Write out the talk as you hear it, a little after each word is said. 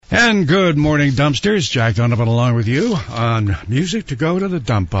And good morning, dumpsters. Jack Donovan along with you on Music to Go to the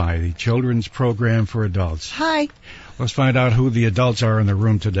Dump By, the children's program for adults. Hi. Let's find out who the adults are in the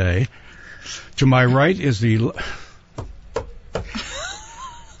room today. To my right is the...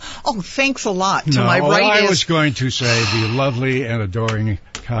 Oh, thanks a lot. To my right I is... was going to say the lovely and adoring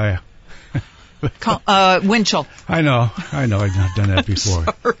Kaya. Winchell. I know. I've not done that before.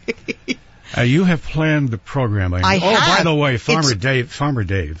 Sorry. You have planned the program. I have. Oh, by the way, Farmer Dave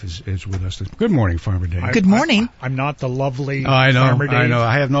is with us. Good morning, Farmer Dave. Good morning. I'm not the lovely I know, Farmer Dave. I know.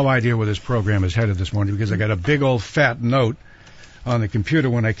 I have no idea where this program is headed this morning because I got a big old fat note on the computer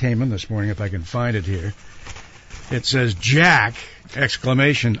when I came in this morning, if I can find it here. It says, Jack,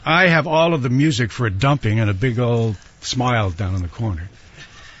 exclamation, I have all of the music for dumping, and a big old smile down in the corner.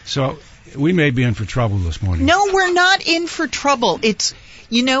 So we may be in for trouble this morning. No, we're not in for trouble. It's...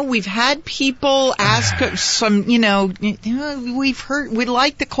 we've had people ask some, we've heard, we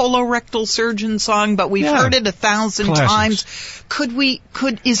like the colorectal surgeon song, but we've heard it 1,000 times.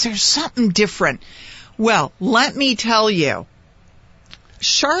 Is there something different? Well, let me tell you,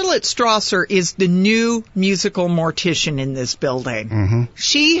 Charlotte Strasser is the new musical mortician in this building. Mm-hmm.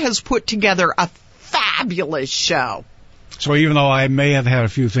 She has put together a fabulous show. So even though I may have had a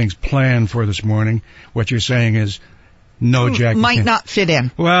few things planned for this morning, what you're saying is, no, Jack. Might not fit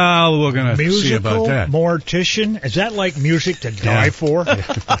in. Well, we're going to see about that. Mortician? Is that like music to die for?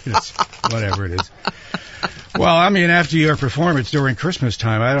 Whatever it is. Well, I mean, after your performance during Christmas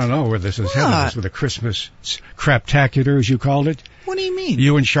time, I don't know where this is headed. This with a Christmas craptacular, as you called it. What do you mean?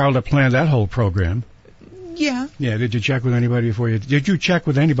 You and Charlotte planned that whole program. Yeah. Yeah, did you check with anybody before you... Did you check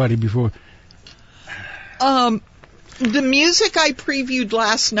with anybody before... The music I previewed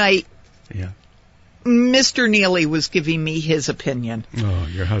last night... Yeah. Mr. Neely was giving me his opinion. Oh,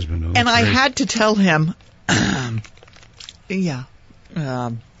 your husband. Oh, and I great. had to tell him,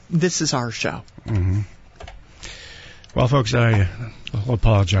 this is our show. Mm-hmm. Well, folks, I'll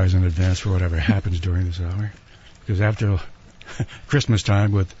apologize in advance for whatever happens during this hour. Because after Christmas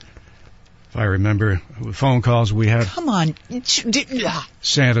time, if I remember, phone calls we had. Come on.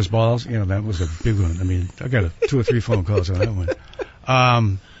 Santa's balls. That was a big one. I mean, I got 2 or 3 phone calls on that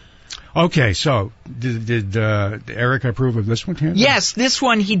one. Okay, so did Eric approve of this one, Candace? Yes, this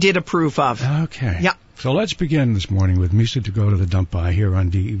one he did approve of. Okay. Yeah. So let's begin this morning with Music to Go to the Dump By here on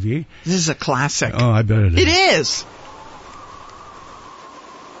DEV. This is a classic. Oh, I bet it is. It is.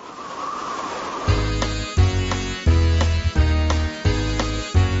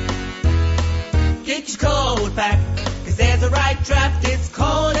 Get your coat back, 'cause there's a right draft. It's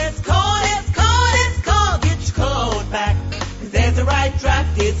cold, it's cold, it's cold, it's cold. Get your coat back, 'cause there's a right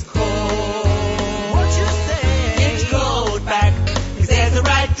draft. It's cold. What you say? Get your coat back, 'cause there's a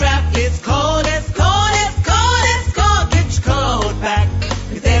right draft. It's cold, it's cold, it's cold, it's cold. Get your coat back,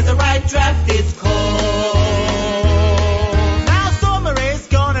 'cause there's a right draft. It's cold. Now summer is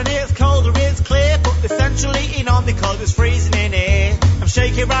gone and it's colder, it's clear, but the central heating on because it's freezing in here. I'm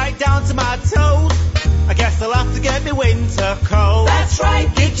shaking right down to my toes. I guess I'll have to get my winter coat. That's right,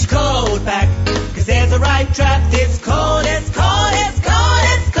 get your coat back, 'cause there's a right draft. It's cold, it's cold, it's cold,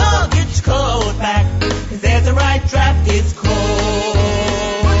 it's cold. Get your coat back, 'cause there's a right draft. It's cold.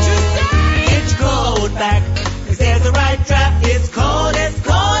 What you say? Get your coat back, 'cause there's a right draft. It's cold, it's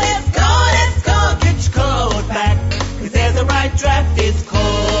cold, it's cold, it's cold. Get your coat back, 'cause there's a right draft. It's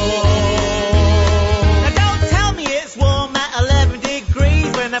cold. Now don't tell me it's warm at 11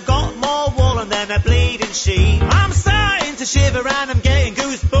 degrees when I've got more wool than a bleeding sheet. I'm starting to shiver and I'm getting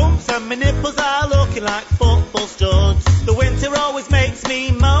goosebumps and my nipples are looking like football studs. The winter always makes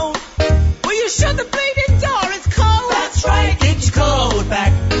me moan. Will you shut the bleeding door? It's cold. That's right. Get your coat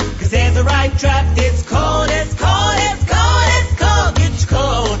back, 'cause there's a right draft. It's cold, it's cold, it's cold, it's cold. Get your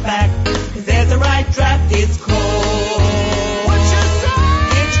coat back, 'cause there's a right draft. It's cold. What you say?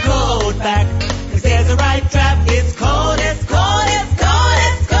 Get your coat back, 'cause there's a right draft. It's cold, it's cold, it's cold,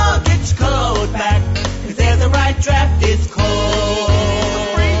 it's cold. Get your coat back, 'cause there's a right draft. It's cold.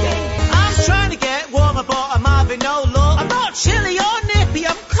 I'm trying to get warmer, but I'm having no luck. I'm not chilly or nippy,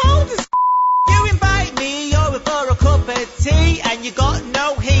 I'm cold as You invite me over for a cup of tea, and you got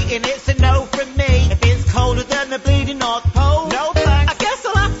no heat, and it's a no from me. If it's colder than the bleeding North Pole, no thanks. I guess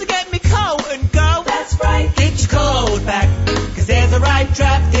I'll have to get me coat and go. That's right. Get your coat back, 'cause there's a right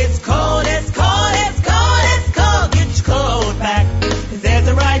draft. It's cold, it's cold, it's cold, it's cold. Get your coat back, 'cause there's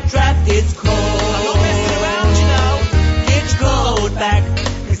a right draft. It's cold. I'm not messing around, you know. Get your coat back,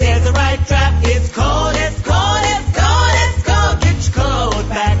 'cause there's a right draft. It's cold, it's cold, it's cold, it's cold. Get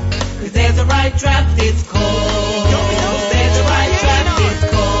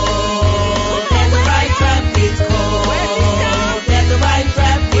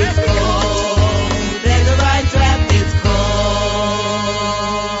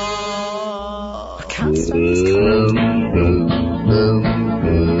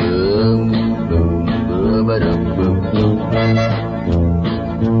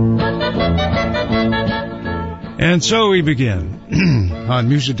And so we begin on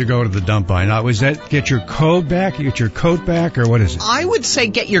music to go to the dump by. Now, was that get your coat back? You get your coat back, or what is it? I would say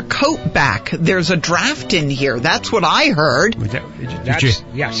get your coat back. There's a draft in here. That's what I heard.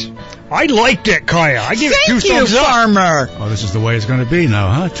 Yes. I liked it, Kaya. I give it 2 thumbs up. Farmer. Oh, this is the way it's going to be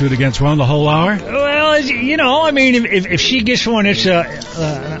now, huh? 2 against 1 the whole hour? Well, you know, I mean, if she gets one that's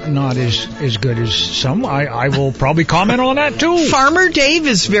not as good as some, I will probably comment on that, too. Farmer Dave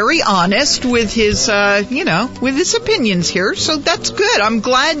is very honest with his, with his opinions here, so that's good. I'm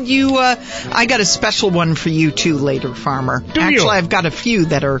glad you, I got a special one for you, too, later, Farmer. Actually, I've got a few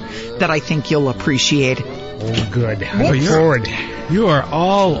that I think you'll appreciate. Oh, good. Look forward. You are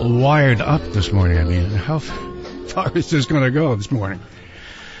all wired up this morning. I mean, how far is this going to go this morning?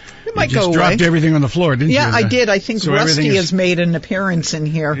 It might you just go dropped away. Everything on the floor, didn't you? Yeah, I did. I think so Rusty has made an appearance in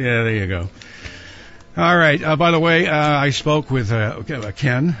here. Yeah, there you go. All right. By the way, I spoke with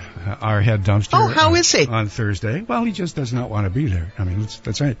Ken, our head dumpster. Oh, how is he? On Thursday. Well, he just does not want to be there. I mean,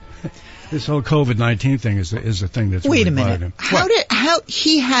 that's right. This whole COVID-19 thing is the thing that's Wait really a minute. him. How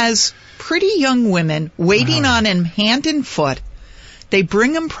he has pretty young women waiting on him hand and foot. They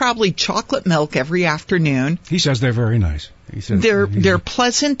bring him probably chocolate milk every afternoon. He says they're very nice. He says they're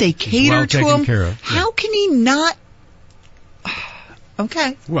pleasant. They cater well to him. Care of. How can he not?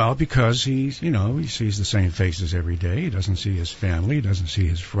 Okay. Well, because he sees the same faces every day. He doesn't see his family. He doesn't see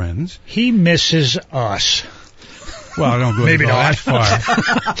his friends. He misses us. Well, I don't go that far.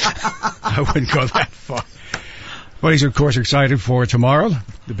 I wouldn't go that far. But he's, of course, excited for tomorrow,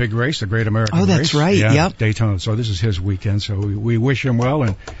 the big race, the Great American Race. Oh, that's right. Yeah, yep. Daytona. So this is his weekend. So we wish him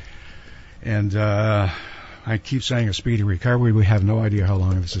well, and I keep saying a speedy recovery. We have no idea how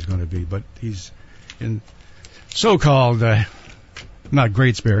long this is going to be, but he's in so-called not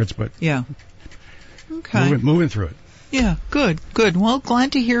great spirits, but okay, moving through it. Yeah, good. Well,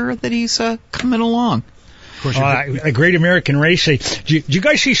 glad to hear that he's coming along. A Great American Race. Did you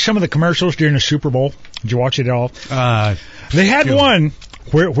guys see some of the commercials during the Super Bowl? Did you watch it at all? They had one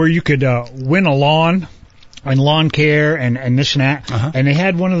where you could win a lawn and lawn care and this and that. Uh-huh. And they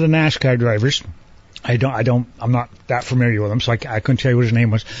had one of the NASCAR drivers. I'm not that familiar with him, so I couldn't tell you what his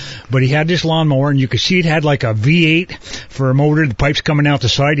name was. But he had this lawnmower, and you could see it had like a V8 for a motor. The pipe's coming out the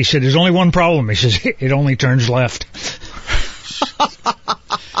side. He said, "There's only one problem." He says, "It only turns left."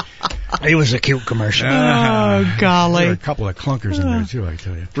 It was a cute commercial. Oh, golly. There are a couple of clunkers in there, too, I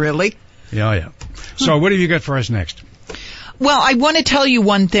tell you. Really? Yeah. So what have you got for us next? Well, I want to tell you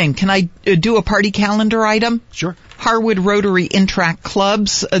one thing. Can I do a party calendar item? Sure. Harwood Rotary Interact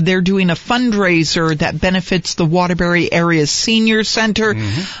Clubs, they're doing a fundraiser that benefits the Waterbury Area Senior Center.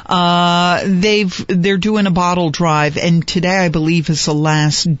 Mm-hmm. They're doing a bottle drive, and today I believe is the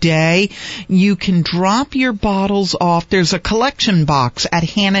last day. You can drop your bottles off. There's a collection box at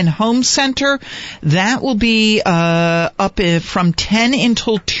Hannon Home Center. That will be up from 10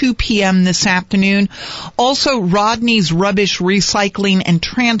 until 2 p.m. this afternoon. Also, Rodney's Rubbish Recycling and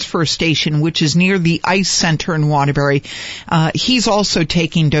Transfer Station, which is near the Ice Center in Waterbury. He's also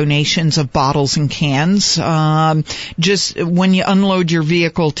taking donations of bottles and cans. Just when you unload your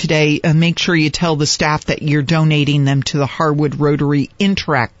vehicle today, make sure you tell the staff that you're donating them to the Harwood Rotary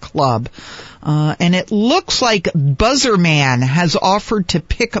Interact Club. And it looks like Buzzerman has offered to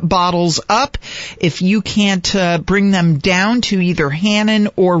pick bottles up if you can't bring them down to either Hannon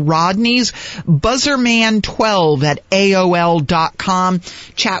or Rodney's. Buzzerman12 at AOL.com.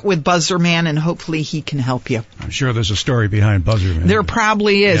 Chat with Buzzerman and hopefully he can help you. I'm sure there's a story behind Buzzerman. There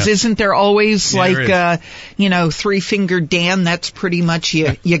probably is. Yeah. Isn't there always Three-Fingered Dan? That's pretty much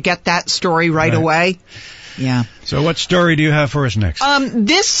you get that story right away. Yeah. So what story do you have for us next?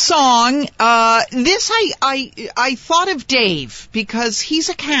 This song, I thought of Dave because he's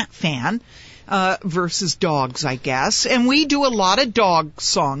a cat fan, versus dogs, I guess. And we do a lot of dog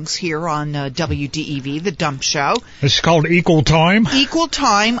songs here on WDEV, the Dump Show. It's called Equal Time. Equal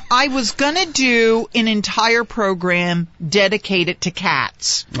Time. I was gonna do an entire program dedicated to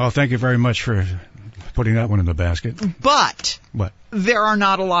cats. Well, thank you very much for putting that one in the basket. But what? There are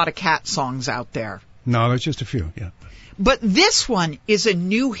not a lot of cat songs out there. No, there's just a few, yeah. But this one is a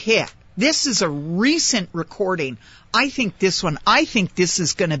new hit. This is a recent recording. I think this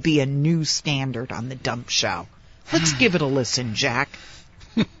is going to be a new standard on the Dump Show. Let's give it a listen, Jack.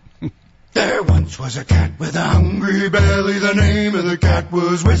 There once was a cat with a hungry belly. The name of the cat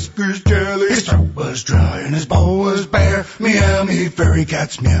was Whiskers Jelly. His throat was dry and his bowl was bare. Meow, me furry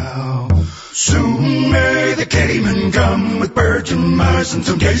cats meow. Soon may the caveman come with birds and mice and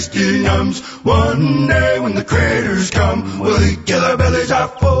some tasty nums. One day when the critters come, we'll eat till our bellies are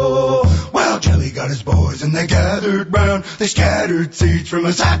full. Well, Jelly got his boys and they gathered round. They scattered seeds from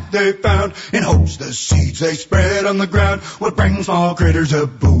a sack they found. In hopes the seeds they spread on the ground would bring small critters a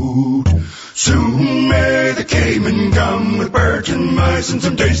boot. Soon may the caiman come with birds and mice and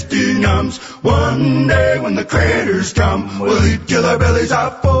some tasty nums. One day when the critters come, we'll eat till our bellies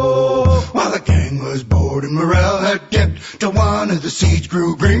are full. While the gang was bored and morale had dipped, till one of the seeds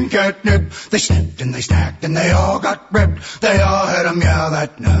grew green catnip. They snipped and they snacked and they all got ripped. They all had a meow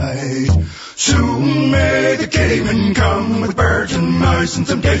that night. Soon may the caiman come with birds and mice and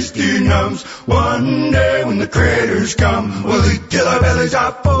some tasty nums. One day when the critters come, we'll eat till our bellies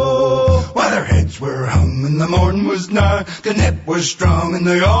are full. While their heads were hung and the morn was nigh, the nip was strong and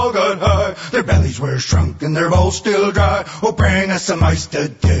they all got high. Their bellies were shrunk and their bowls still dry. Oh, bring us some ice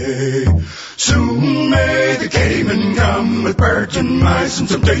today. Soon may the caiman come with birds and mice and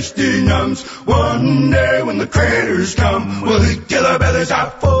some tasty nums. One day when the critters come, we'll eat till our bellies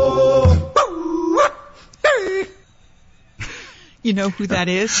are full. You know who that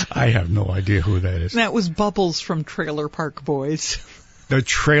is? I have no idea who that is. That was Bubbles from Trailer Park Boys. The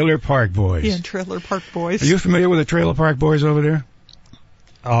Trailer Park Boys. Yeah, Trailer Park Boys. Are you familiar with the Trailer Park Boys over there?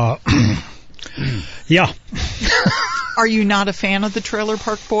 Yeah. Are you not a fan of the Trailer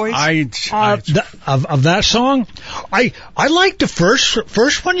Park Boys? Of that song, I liked the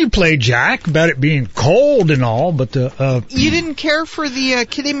first one you played, Jack, about it being cold and all, but you didn't care for the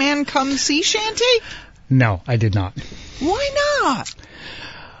Kitty Man Come Sea Shanty? No, I did not. Why not?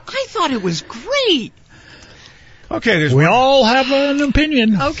 I thought it was great. Okay, we all have an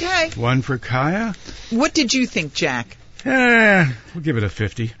opinion. Okay. One for Kaya. What did you think, Jack? We'll give it a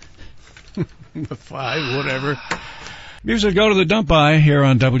 50. A 5, whatever. Music go to the dump by here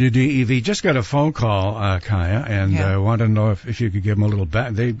on WDEV. Just got a phone call, Kaya, and wanted to know if you could give them a little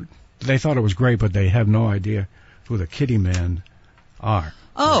back. They thought it was great, but they have no idea who the Kitty Men are.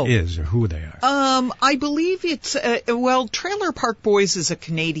 Oh. Is or who they are. I believe it's, Trailer Park Boys is a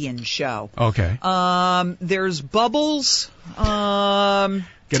Canadian show. Okay. There's Bubbles.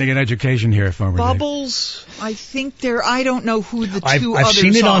 Getting an education here from Bubbles. I think I don't know who the two others are. I've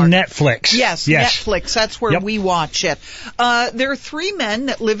seen it on Netflix. Yes, Netflix. That's where we watch it. There are 3 men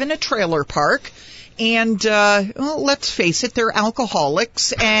that live in a trailer park. And, let's face it, they're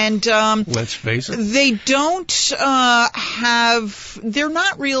alcoholics, and, let's face it, they don't, they're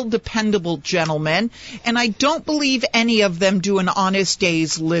not real dependable gentlemen, and I don't believe any of them do an honest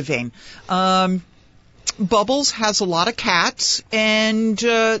day's living. Bubbles has a lot of cats, and,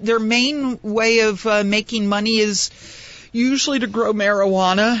 their main way of, making money is usually to grow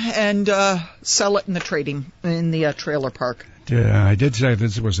marijuana and, sell it in the trailer park. I did say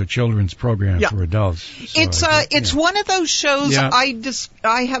this was a children's program for adults. So it's one of those shows. Yeah.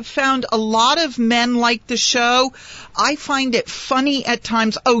 I have found a lot of men like the show. I find it funny at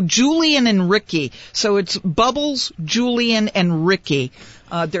times. Oh, Julian and Ricky. So it's Bubbles, Julian, and Ricky.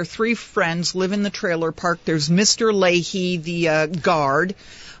 They're 3 friends, live in the trailer park. There's Mr. Leahy, the guard.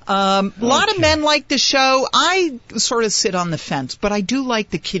 A lot of men like the show. I sort of sit on the fence, but I do like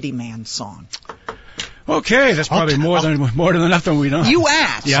the Kitty Man song. Okay, that's probably more than enough than we know. You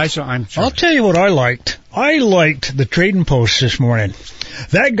asked. Yeah, I'm sure. I'll tell you what I liked. I liked the Trading Post this morning.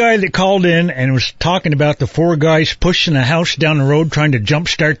 That guy that called in and was talking about the 4 guys pushing a house down the road trying to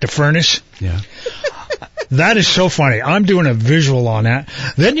jumpstart the furnace. Yeah. That is so funny. I'm doing a visual on that.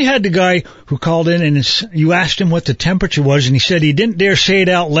 Then you had the guy who called in and you asked him what the temperature was, and he said he didn't dare say it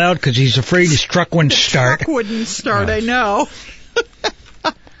out loud because he's afraid his truck wouldn't start. Truck wouldn't start, I know.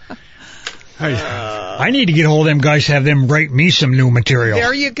 I need to get a hold of them guys, have them write me some new material.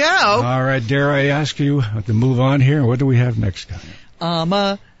 There you go. All right, dare I ask you to move on here? What do we have next, guy? I'm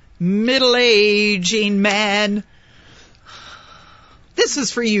a middle-aging man. This is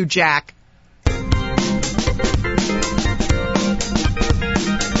for you, Jack.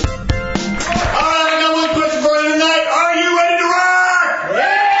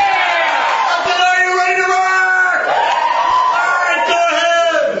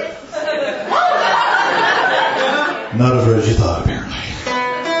 Not as red as you thought, apparently.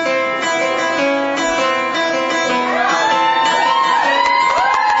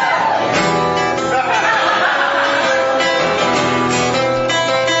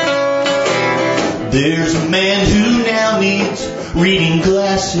 There's a man who now needs reading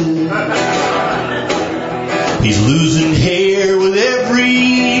glasses. He's losing hair with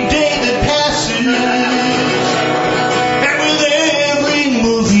every day that passes. And with every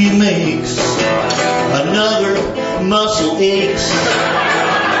move he makes, another muscle aches.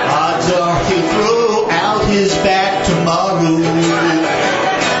 Odds are he'll throw out his back tomorrow.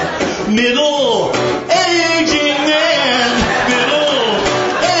 Middle-aging man,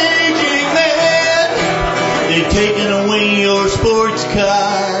 middle-aging man. sports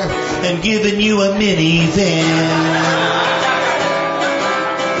car and giving you a minivan.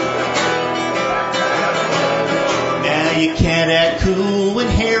 Now you can't act cool when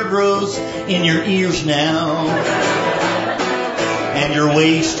hair grows in your ears now, and your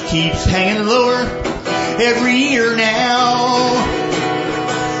waist keeps hanging lower every year now.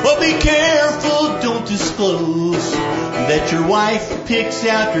 Well, be careful, don't disclose that your wife picks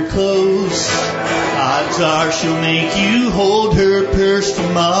out your clothes. Odds are she'll make you hold her purse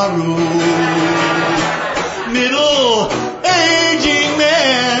tomorrow. Middle-aging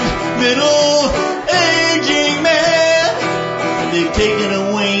man, they've taken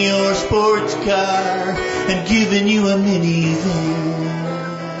away your sports car and given you a minivan.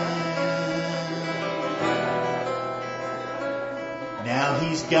 Now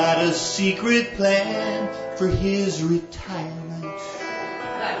he's got a secret plan for his retirement.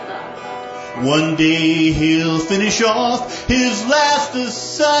 One day he'll finish off his last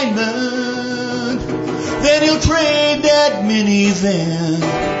assignment. Then he'll trade that minivan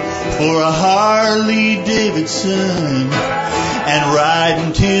for a Harley Davidson and ride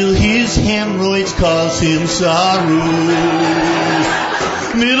until his hemorrhoids cause him sorrow.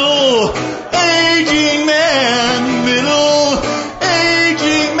 Middle-aging man,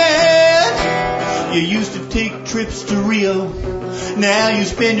 you used to take trips to Rio. Now you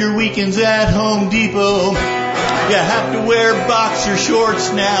spend your weekends at Home Depot. You have to wear boxer shorts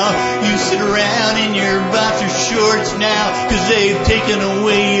now. You sit around in your boxer shorts now, 'cause they've taken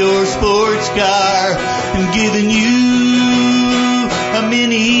away your sports car and given you a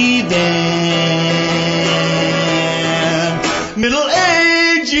minivan.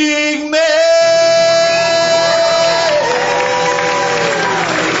 Middle-aging man.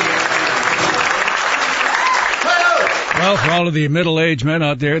 Well, for all of the middle-aged men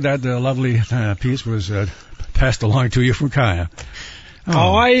out there, that lovely piece was passed along to you from Kaya.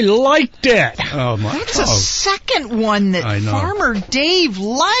 Oh, I liked it. Oh, my. That's a second one that Farmer Dave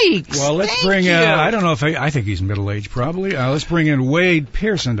likes. Well, let's bring I don't know if I think he's middle-aged probably. Let's bring in Wade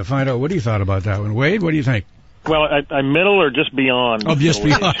Pearson to find out what he thought about that one. Wade, what do you think? Well, I'm middle or just beyond. Oh, just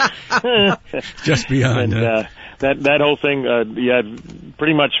beyond. Just beyond. And, that whole thing,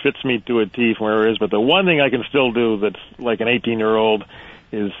 pretty much fits me to a T from where it is. But the one thing I can still do that's like an 18-year-old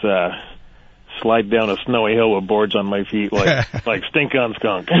is slide down a snowy hill with boards on my feet like stink on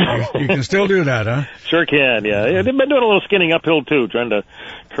skunk. You can still do that, huh? Sure can, yeah. They've been doing a little skinning uphill too, trying to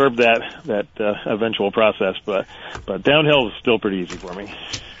curb that eventual process. But downhill is still pretty easy for me.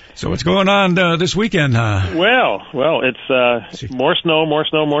 So what's going on this weekend? Well, it's more snow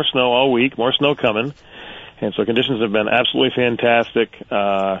all week. More snow coming. And so conditions have been absolutely fantastic.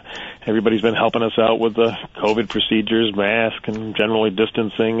 Everybody's been helping us out with the COVID procedures, mask and generally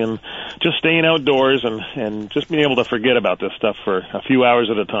distancing and just staying outdoors and just being able to forget about this stuff for a few hours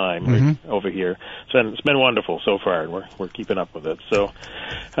at a time over here. So it's been wonderful so far, and we're keeping up with it. So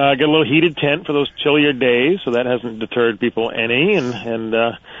got a little heated tent for those chillier days, so that hasn't deterred people any. And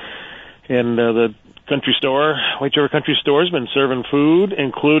the country store, White River Country Store, has been serving food,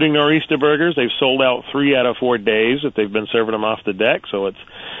 including Nor'easter burgers. They've sold out 3 out of 4 days that they've been serving them off the deck. So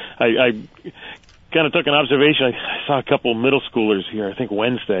I kind of took an observation. I saw a couple middle schoolers here, I think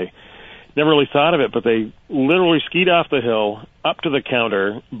Wednesday. Never really thought of it, but they literally skied off the hill, up to the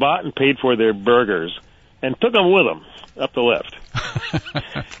counter, bought and paid for their burgers, and took them with them up the lift.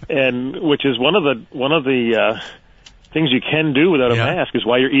 And which is one of the things you can do without a mask is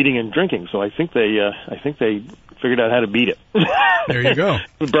while you're eating and drinking. So I think they figured out how to beat it. There you go.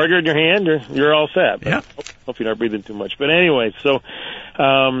 With burger in your hand, you're all set. But hope you're not breathing too much. But anyway, so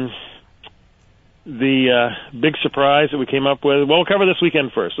the big surprise that we came up with, well, we'll cover this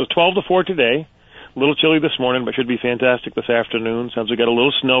weekend first. So 12 to 4 today. A little chilly this morning, but should be fantastic this afternoon. Sounds like we got a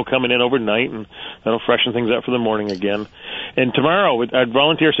little snow coming in overnight, and that'll freshen things up for the morning again. And tomorrow, our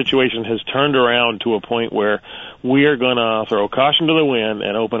volunteer situation has turned around to a point where we are going to throw caution to the wind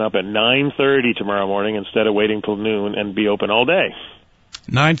and open up at 9:30 tomorrow morning instead of waiting till noon and be open all day.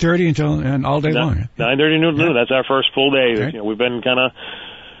 9:30 and all day long. 9:30 noon. That's our first full day. Okay. We've been kind of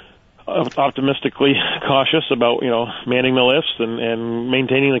optimistically cautious about manning the lifts and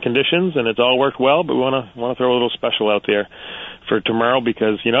maintaining the conditions, and it's all worked well. But we want to throw a little special out there for tomorrow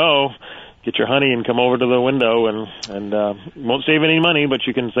because get your honey and come over to the window and won't save any money, but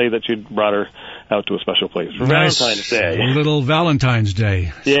you can say that you brought her out to a special place for Valentine's Day. A little Valentine's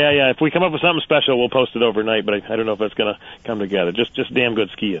Day. Yeah. If we come up with something special, we'll post it overnight. But I don't know if that's going to come together. Just damn good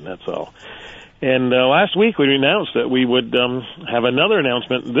skiing. That's all. And last week we announced that we would have another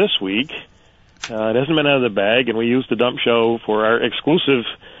announcement this week. It hasn't been out of the bag, and we used the Dump Show for our exclusive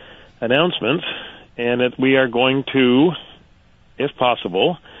announcement, and we are going to if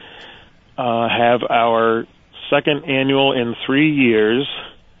possible, have our second annual in 3 years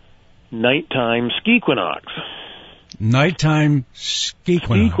nighttime ski-quinox. Nighttime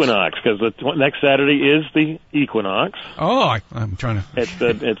ski-quinox. Equinox, because the next Saturday is the equinox. Oh, I'm trying to... It's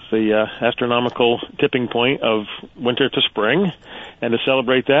the astronomical tipping point of winter to spring. And to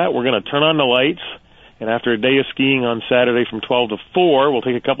celebrate that, we're going to turn on the lights. And after a day of skiing on Saturday from 12 to 4, we'll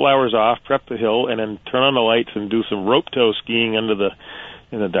take a couple hours off, prep the hill, and then turn on the lights and do some rope tow skiing in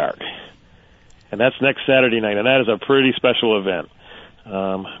the dark. And that's next Saturday night, and that is a pretty special event.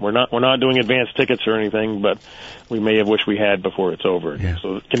 We're not doing advanced tickets or anything, but we may have wished we had before it's over. Yeah.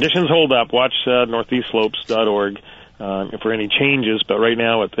 So conditions hold up. Watch northeastslopes.org for any changes. But right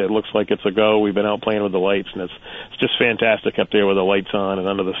now it looks like it's a go. We've been out playing with the lights, and it's just fantastic up there with the lights on and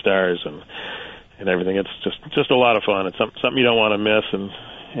under the stars and everything. It's just a lot of fun. It's something you don't want to miss. And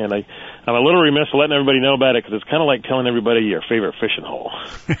I'm a little remiss for letting everybody know about it because it's kind of like telling everybody your favorite fishing hole.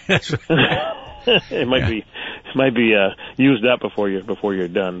 It might be used up before you're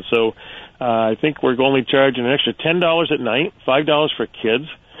done. So I think we're only charging an extra $10 at night, $5 for kids,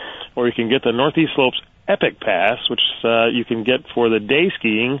 or you can get the Northeast Slopes Epic Pass, which you can get for the day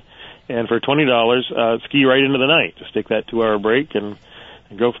skiing, and for $20 ski right into the night. Just take that 2-hour break and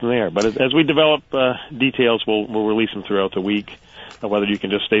go from there. But as we develop details, we'll release them throughout the week. Whether you can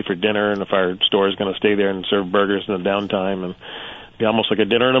just stay for dinner, and if our store is going to stay there and serve burgers in the downtime, and be almost like a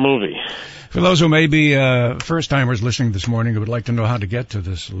dinner and a movie. For those who may be first-timers listening this morning who would like to know how to get to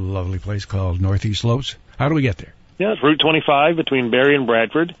this lovely place called Northeast Slopes, how do we get there? Yeah, it's Route 25 between Barrie and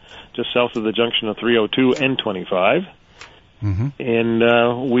Bradford, just south of the junction of 302 and 25. Mm-hmm.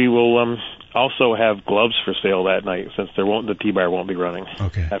 And we will also have gloves for sale that night, since the T-bar won't be running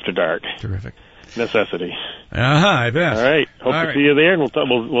after dark. Terrific. Necessity. I bet. All right. Hope to see you there, and we'll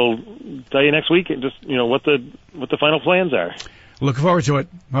tell you next week just what the final plans are. Look forward to it.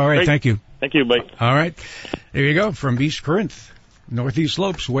 All right. Great. Thank you. Thank you. Bye. All right. There you go. From East Corinth, Northeast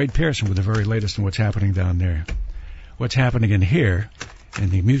Slopes, Wade Pearson with the very latest on what's happening down there. What's happening in here,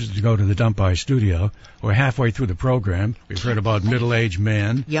 and the music to go to the Dump By studio. We're halfway through the program. We've heard about Middle-Aged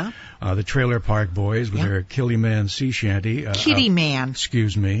Men. Yeah. The Trailer Park Boys with their Killy Man Sea Shanty. Kitty Man.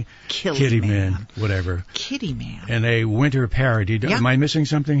 Excuse me. Kitty Man. Whatever. Kitty Man. And a winter parody. Yeah. Am I missing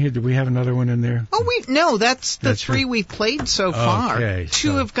something here? Do we have another one in there? Oh, that's the three we've played so far. Okay,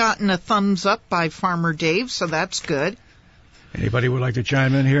 Two have gotten a thumbs up by Farmer Dave, so that's good. Anybody would like to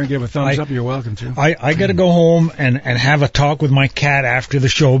chime in here and give a thumbs up, you're welcome to. I got to go home and have a talk with my cat after the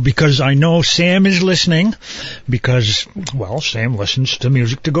show, because I know Sam is listening, because, well, Sam listens to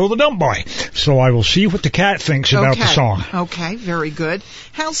music to go the dump by. So I will see what the cat thinks about the song. Okay, very good.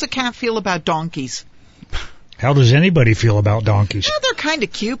 How's the cat feel about donkeys? How does anybody feel about donkeys? Well, they're kind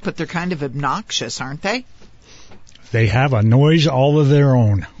of cute, but they're kind of obnoxious, aren't they? They have a noise all of their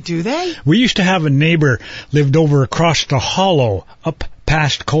own. Do they? We used to have a neighbor lived over across the hollow, up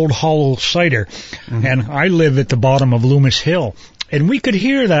past Cold Hollow Cider, and I live at the bottom of Loomis Hill, and we could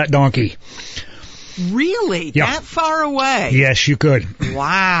hear that donkey. Really? Yeah. That far away? Yes, you could.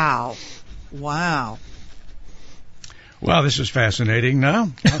 Wow. Well, this is fascinating now.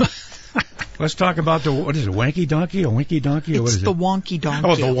 Let's talk about what is it, Wanky Donkey or Winky Donkey? Or what is it's the Wonky Donkey.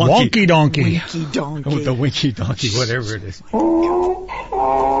 Oh, the Wonky Donkey. Winky Donkey. Oh, the Winky Donkey, whatever it is.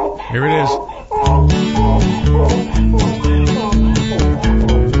 Here it is.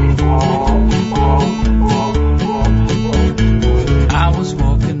 I was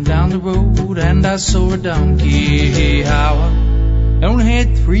walking down the road and I saw a donkey. How I only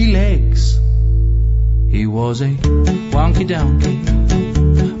had 3 legs. He was a wonky donkey.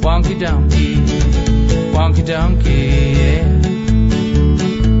 Wonky donkey, wonky donkey, yeah.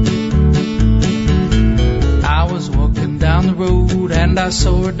 I was walking down the road and I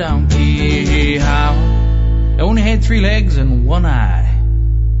saw a donkey. How he only had 3 legs and 1 eye.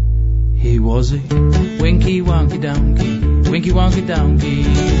 He was a winky wonky donkey, winky wonky donkey,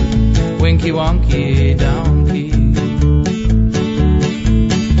 winky wonky donkey.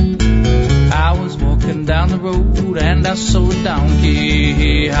 I was walking down the road and I saw a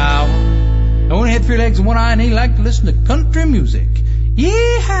donkey. How he only had 3 legs and 1 eye, and he liked to listen to country music.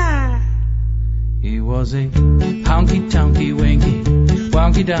 Yee-haw! He was a honky-tonky winky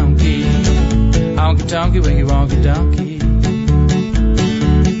wonky donkey, honky-tonky winky wonky donkey.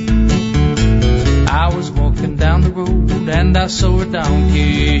 I was walking down the road and I saw a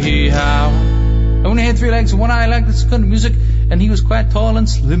donkey. How he only had 3 legs and 1 eye, liked to listen to country music, and he was quite tall and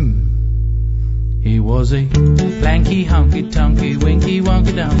slim. He was a lanky, honky-tonky, winky,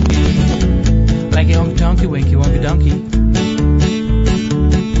 wonky donkey. Lanky, honky-tonky, winky, wonky donkey.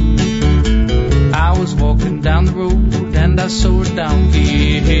 I was walking down the road and I saw a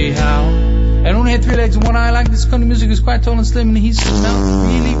donkey, hey how. And only had 3 legs and 1 eye. Like this country music was quite tall and slim, and he smelled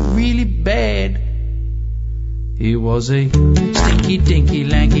really, really bad. He was a stinky, dinky,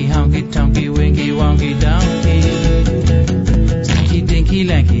 lanky, honky, tonky, winky, wonky donkey. Stinky, dinky,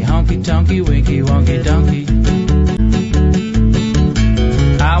 lanky, honky, tonky, winky, wonky donkey.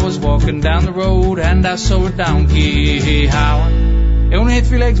 I was walking down the road and I saw a donkey, hey how. He only had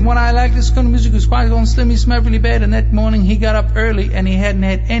 3 legs and 1 eye. Like this country music was quite tall and slim, he smelled really bad. And that morning he got up early and he hadn't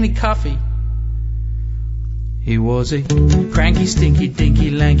had any coffee. He was a cranky, stinky,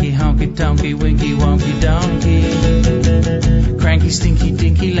 dinky, lanky, honky, tonky, winky, wonky donkey. Cranky, stinky,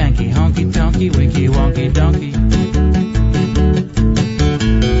 dinky, lanky, honky, tonky, winky, wonky donkey.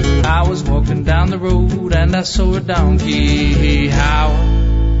 I was walking down the road and I saw a donkey, how.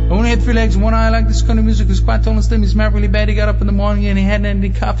 Only had 3 legs and 1 eye. Like this country music was quite tall and slim. He smelled really bad. He got up in the morning and he hadn't had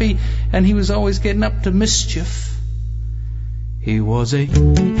any coffee, and he was always getting up to mischief. He was a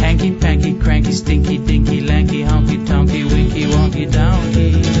hanky, panky, cranky, stinky, dinky, lanky, honky, tonky, winky, wonky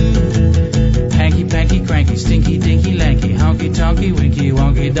donkey. Hanky, panky, cranky, stinky, dinky, lanky, honky, tonky, winky,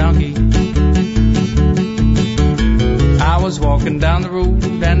 wonky donkey. I was walking down the road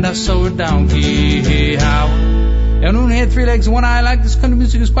and I saw a donkey, hey how. And only had 3 legs and 1 eye. Like this country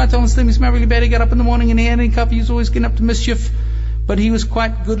music was quite tall and slim. He smelled really bad. He got up in the morning and he had any coffee. He was always getting up to mischief, but he was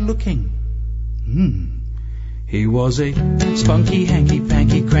quite good looking. He was a spunky, hanky,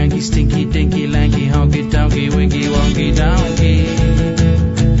 panky, cranky, stinky, dinky, lanky, honky, tonky, winky, wonky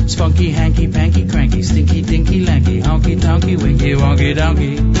donkey. Spunky, hanky, panky, cranky, stinky, dinky, lanky, honky, tonky, winky, wonky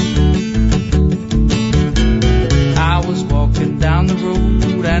donkey. I was walking down the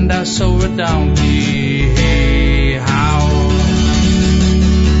road and I saw a donkey, hey how.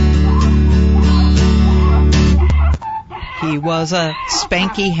 He was a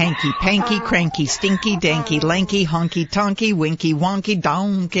spanky, hanky, panky, cranky, stinky, danky, lanky, honky, tonky, winky, wonky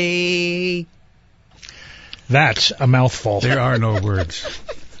donkey. That's a mouthful. There are no words.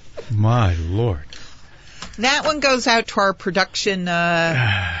 My Lord. That one goes out to our production,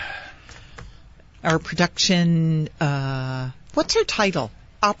 what's her title?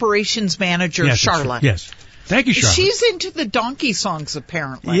 Operations Manager, yes, Charlotte. Yes. Thank you, Charlotte. She's into the donkey songs,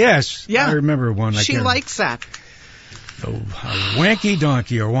 apparently. Yes. Yeah. I remember one. She likes that. Oh, wanky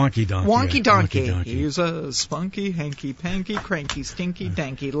donkey or wonky donkey. Wonky donkey. He's a spunky, hanky, panky, cranky, stinky,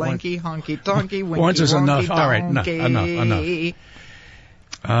 danky, lanky, honky, donkey, winky, once is enough. Donkey. All right,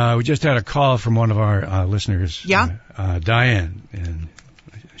 enough. We just had a call from one of our listeners. Yeah. Diane, and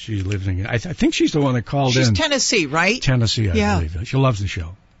she lives in. I think she's the one that called in. She's Tennessee, right? Tennessee, I believe. She loves the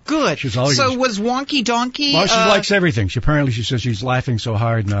show. Good. She's always, so was Wonky Donkey? Well, she likes everything. She says she's laughing so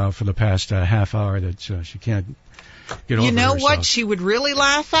hard now for the past half hour that she can't. You know what she would really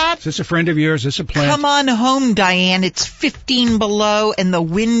laugh at? Is this a friend of yours? Is this a plant? Come on home, Diane. It's 15 below and the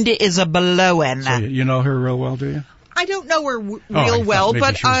wind is a blowin'. So you know her real well, do you? I don't know her real well,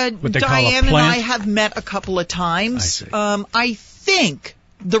 but Diane and I have met a couple of times. I think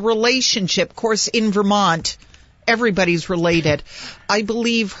the relationship, of course, in Vermont, everybody's related. I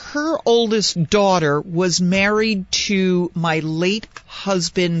believe her oldest daughter was married to my late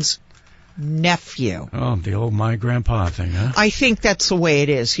husband's nephew. Oh, the old my grandpa thing, huh? I think that's the way it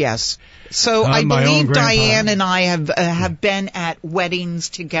is, yes. So I believe Diane and I have been at weddings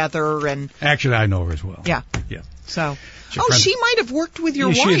together, and actually I know her as well. Yeah. Yeah. So she might have worked with your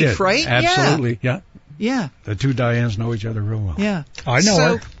wife, she did. Right? Absolutely. Yeah. Yeah. The two Dianes know each other real well. Yeah. I know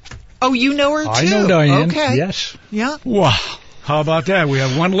her. Oh, you know her too? I know Diane. Okay. Yes. Yeah. Wow. How about that? We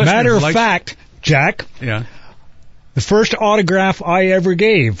have one listener. Matter of fact, Jack. Yeah. The first autograph I ever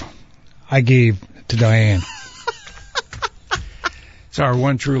gave, I gave to Diane. It's our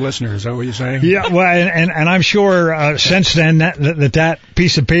one true listener. Is that what you're saying? Yeah. Well, and I'm sure since then that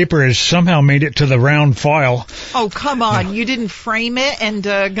piece of paper has somehow made it to the round file. Oh, come on! Yeah. You didn't frame it and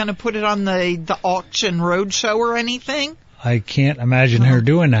going to put it on the auction roadshow or anything? I can't imagine her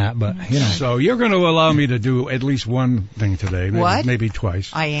doing that, but you know. So you're going to allow me to do at least one thing today, maybe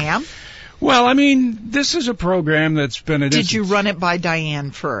twice. I am. Well, I mean, this is a program that's been. Did you run it by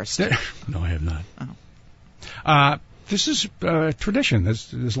Diane first? No, I have not. Oh. This is tradition.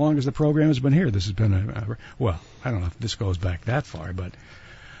 As long as the program has been here, this has been well, I don't know if this goes back that far, but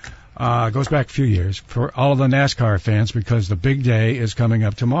it goes back a few years for all of the NASCAR fans because the big day is coming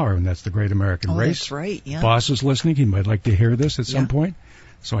up tomorrow, and that's the Great American Race. That's right, yeah. Boss is listening. He might like to hear this at some point.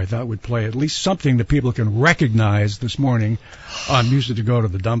 So I thought we'd play at least something that people can recognize this morning on Music to Go to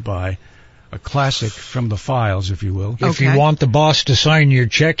the Dump By. A classic from the files, if you will. Okay. If you want the boss to sign your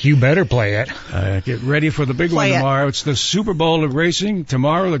check, you better play it. Get ready for the big one tomorrow. It's the Super Bowl of racing.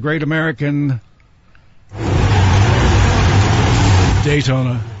 Tomorrow, the Great American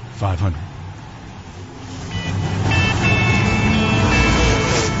Daytona 500.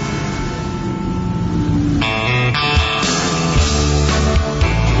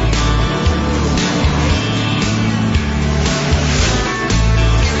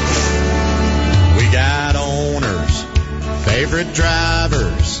 We got owners, favorite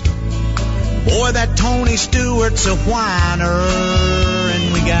drivers. Boy, that Tony Stewart's a whiner.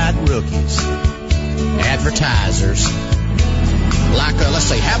 And we got rookies, advertisers. Like, let's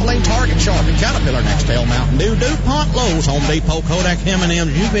say, Havoline, Target, Sharp, and Caterpillar, Nextel, Mountain Dew, DuPont, Lowe's, Home Depot, Kodak,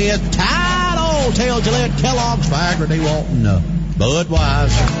 M&M's, UPS, Tide, Old Tail, Gillette, Kellogg's, Viagra, DeWalt,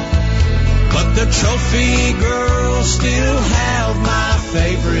 Budweiser. But the trophy girls still have my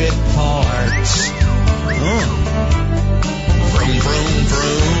favorite parts. Vroom, vroom,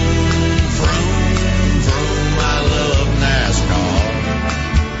 vroom, vroom, vroom, I love NASCAR.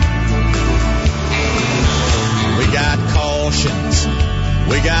 We got cautions,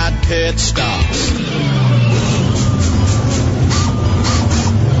 we got pit stops.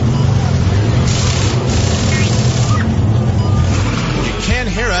 You can't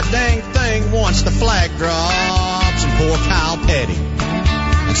hear a dang thing once the flag drops, and poor Kyle Petty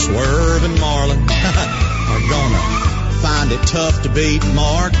and Swerve and Marlin are gonna find it tough to beat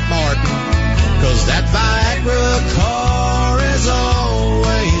Mark Martin, 'cause that Viagra car is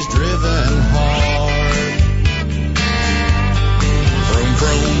always driven hard. Vroom,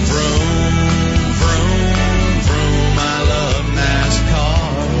 vroom, vroom, vroom, vroom, I love NASCAR.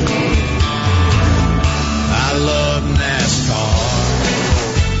 I love NASCAR.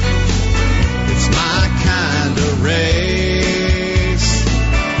 It's my kind of race.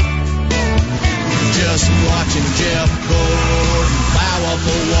 Just watching Jeff Gordon plow up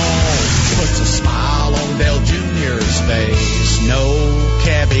a wall puts a smile on Dale Jr.'s face. No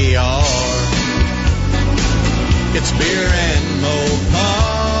caviar. It's beer and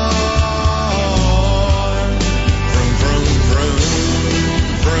Mopar. Vroom, vroom, vroom,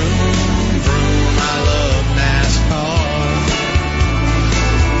 vroom, vroom, I love NASCAR.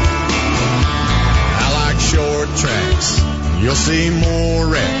 I like short tracks. You'll see more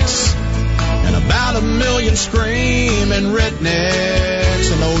wrecks and about 1 million screaming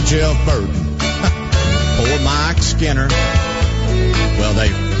rednecks. And old Jeff Burton, poor Mike Skinner. Well,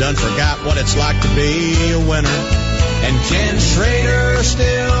 they've done forgot what it's like to be a winner. And Ken Schrader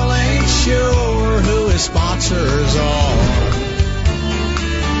still ain't sure who his sponsors are.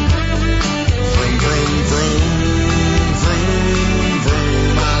 Vroom, vroom, vroom, vroom,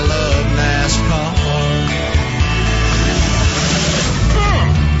 vroom, I love NASCAR.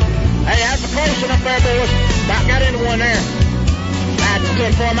 Hey, how's the closing up there, boys? About got into one there. I had to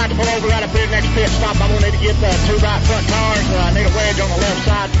inform I had to pull over right up here next pit stop. I'm going to need to get 2 right front tires. I need a wedge on the left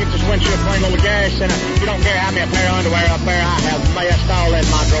side to get this windshield clean on the gas. And if you don't care, have me a pair of underwear up there. I have messed all in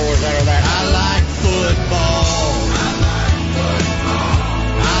my drawers there or that. I like football. I like football.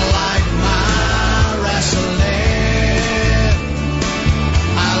 I like my wrestling.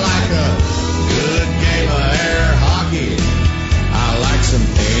 I like a good game of air hockey. I like some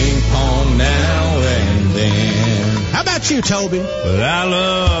ping pong now and then. How about you, Toby? But I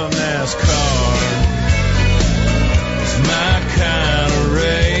love NASCAR. It's my kind of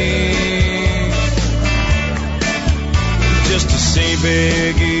race. Just to see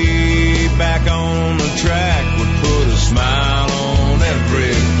Big E back on the track would put a smile on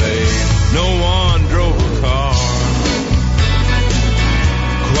every face. No one drove a car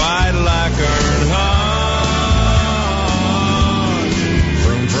quite like Earnhardt.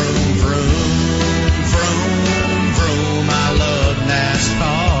 Vroom, vroom, vroom, vroom, vroom, I love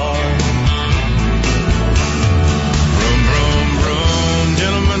NASCAR. Vroom, vroom, vroom,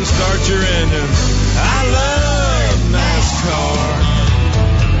 gentlemen, start your engines. I love NASCAR.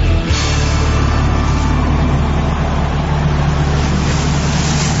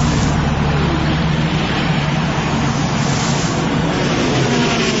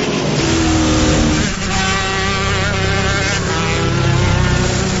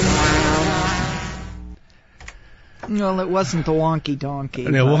 Well, it wasn't the wonky donkey.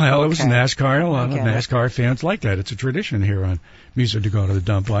 No, well, it was NASCAR. A lot of NASCAR fans like that. It's a tradition here on Music to Go to the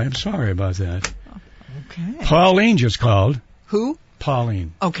Dump. I'm sorry about that. Okay. Pauline just called. Who?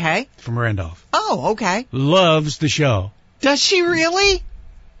 Pauline. Okay. From Randolph. Oh, okay. Loves the show. Does she really?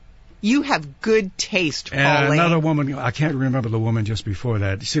 You have good taste, Pauline. And another woman, I can't remember the woman just before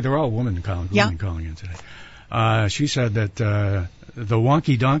that. See, they're all women calling in today. She said that the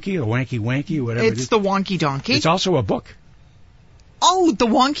Wonky Donkey or Wanky Wanky, whatever it is. It's the Wonky Donkey. It's also a book. Oh, the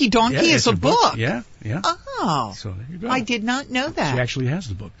Wonky Donkey is a book. Yeah, yeah. Oh. So there you go. I did not know that. She actually has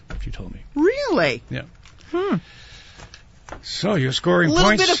the book, she told me. Really? Yeah. So you're scoring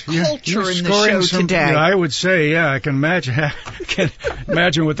points. A little bit of culture in the show today. I would say, I can imagine.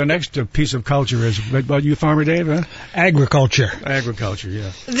 Imagine what the next piece of culture is. What about you, Farmer Dave? Huh? Agriculture. Agriculture,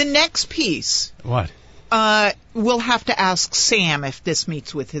 yeah. The next piece. What? We'll have to ask Sam if this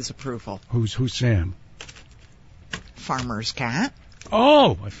meets with his approval. Who's Sam? Farmer's cat.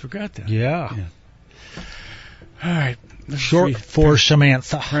 Oh, I forgot that. Yeah. All right. Short for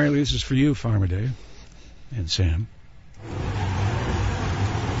Samantha. Apparently this is for you, Farmer Dave and Sam.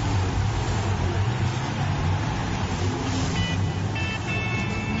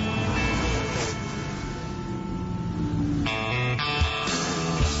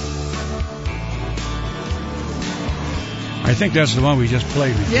 I think that's the one we just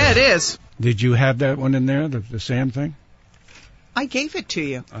played before. Yeah, it is. Did you have that one in there, the Sam thing? I gave it to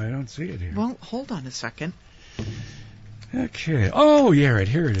you. I don't see it here. Well, hold on a second. Okay. Oh, yeah, right.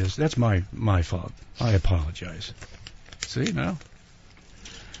 Here it is. That's my fault. I apologize. See, now?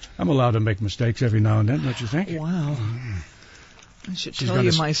 I'm allowed to make mistakes every now and then, don't you think? Wow. I should tell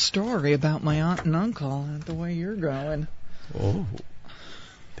you my story about my aunt and uncle, the way you're going. Oh.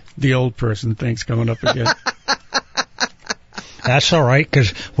 The old person thing's coming up again. That's all right, because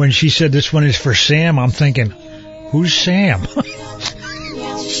when she said this one is for Sam, I'm thinking, who's Sam?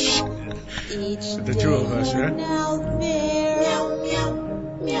 The two of us, yeah?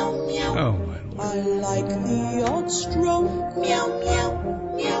 Oh, my Lord. I like the odd stroke, meow,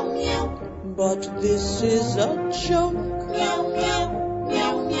 meow, meow, meow. But this is a joke, meow, meow,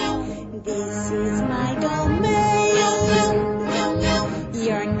 meow, meow. This is my domain, meow, meow, meow.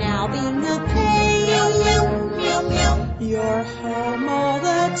 You're now being a pain, meow, meow, meow, meow. You're home all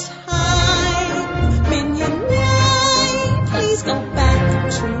the time, minion right. Please go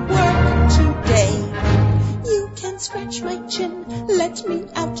back to work today. You can scratch my chin, let me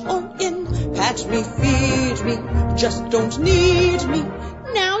out or in. Pat me, feed me, just don't need me.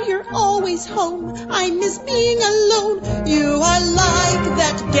 Now you're always home, I miss being alone. You are like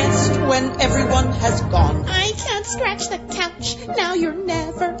that guest when everyone has gone. I can't scratch the couch, now you're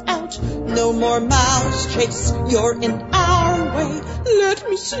never out. No more mouse chase, you're in our way. Let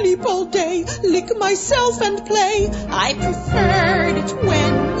me sleep all day, lick myself and play. I preferred it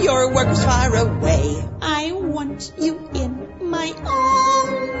when your work was far away. I want you in my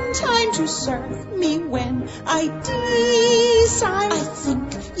own time to serve me when I decide. I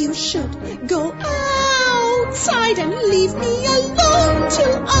think you should go outside and leave me alone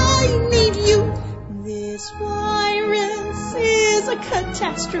till I need you. This virus is a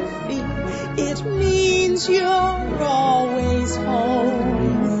catastrophe. It means you're always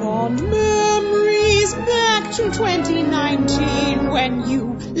home. Fond memories back to 2019 when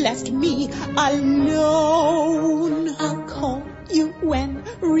you left me alone. I'll call you when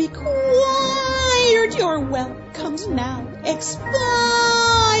required. Your welcome's now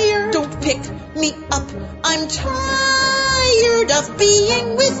expired. Don't pick me up. I'm tired of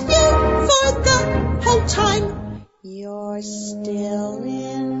being with you for the whole time. You're still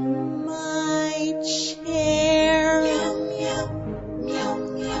in my chair. Meow, meow, meow,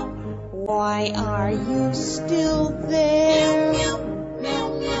 meow. Why are you still there? Meow,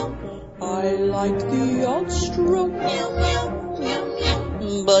 meow, meow, meow. I like the odd stroke. Meow, meow, meow,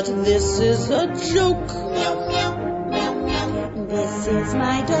 meow. But this is a joke. Meow, meow, meow, meow. This is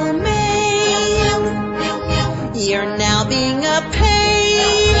my domain. Meow, meow, meow. You're now being a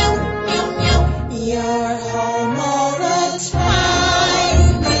pain. Meow, meow, meow. You're home all the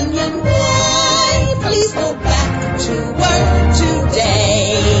time. Minion boy, please go back to work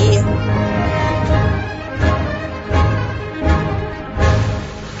today.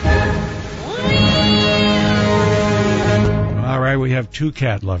 All right, we have two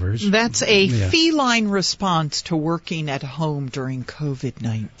cat lovers. That's a feline response to working at home during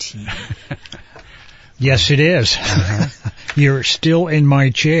COVID-19. Yes, it is. You're still in my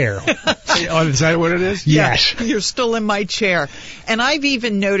chair. Oh, is that what it is? Yes. Yeah, you're still in my chair. And I've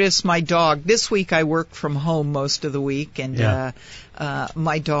even noticed my dog. This week I work from home most of the week, and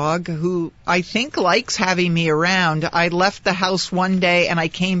my dog, who I think likes having me around, I left the house one day and I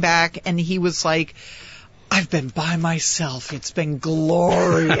came back and he was like, I've been by myself. It's been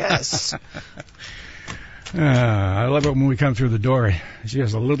glorious. I love it when we come through the door. She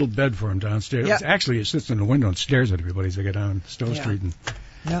has a little bed for him downstairs. Yep. Actually, it sits in the window and stares at everybody as they get down Stowe Street. And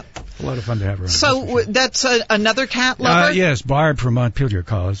a lot of fun to have her around. So that's another cat lover? Yes, Barb from Montpelier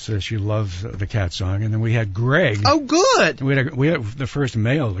calls. She loves the cat song. And then we had Greg. Oh, good. We had the first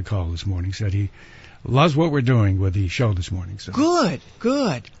male to call this morning. Said he loves what we're doing with the show this morning. So. Good.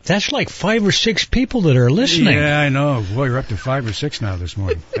 That's like 5 or 6 people that are listening. Yeah, I know. Boy, you're up to 5 or 6 now this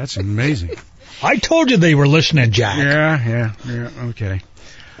morning. That's amazing. I told you they were listening, Jack. Yeah, okay.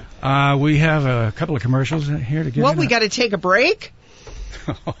 We have a couple of commercials here to get What, we got to take a break?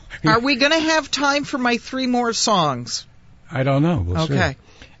 Are we going to have time for my 3 more songs? I don't know. We'll see.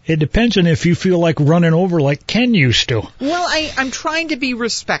 It depends on if you feel like running over like Ken used to. Well, I'm trying to be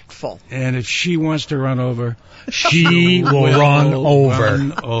respectful. And if she wants to run over, she will run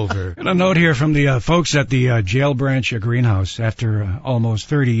over. And a note here from the folks at the Jail Branch Greenhouse. After almost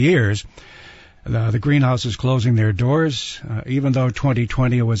 30 years, the greenhouse is closing their doors, even though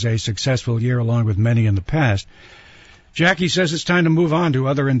 2020 was a successful year along with many in the past. Jackie says it's time to move on to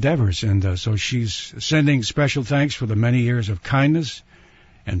other endeavors, and so she's sending special thanks for the many years of kindness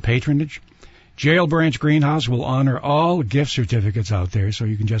and patronage. Jail Branch Greenhouse will honor all gift certificates out there, so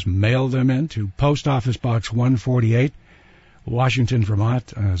you can just mail them in to Post Office Box 148, Washington,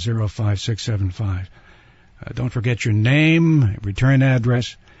 Vermont, 05675. Don't forget your name, return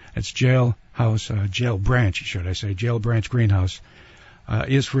address. It's Jail Branch Greenhouse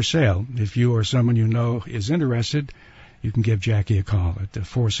is for sale. If you or someone you know is interested, you can give Jackie a call at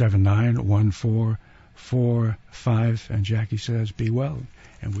 479-1445. And Jackie says, be well.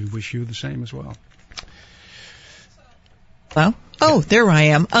 And we wish you the same as well. Hello? Oh, there I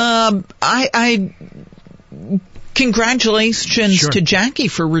am. I congratulations to Jackie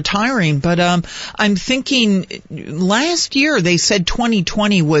for retiring, but I'm thinking last year they said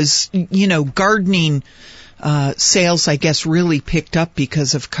 2020 was, gardening sales, I guess, really picked up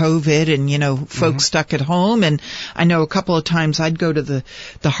because of COVID and, folks stuck at home. And I know a couple of times I'd go to the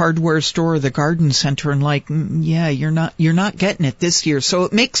hardware store or the garden center and you're not getting it this year. So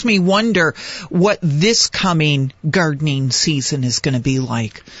it makes me wonder what this coming gardening season is going to be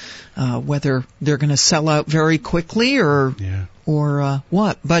like. Whether they're going to sell out very quickly or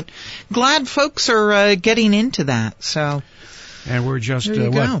what. But glad folks are getting into that. So. And we're just,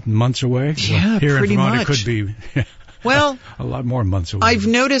 months away? Yeah, here pretty in Vermont, much. It could be well, a lot more months away. I've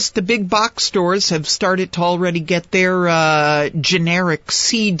noticed the big box stores have started to already get their generic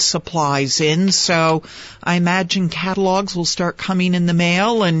seed supplies in, so I imagine catalogs will start coming in the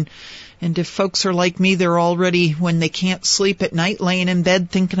mail, and if folks are like me, they're already, when they can't sleep at night, laying in bed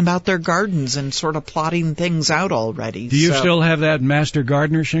thinking about their gardens and sort of plotting things out already. Do you still have that Master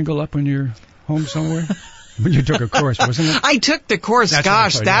Gardener shingle up when you're home somewhere? When you took a course, wasn't it? I took the course.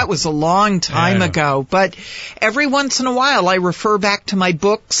 That was a long time ago. But every once in a while, I refer back to my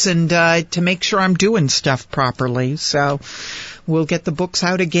books and to make sure I'm doing stuff properly. So we'll get the books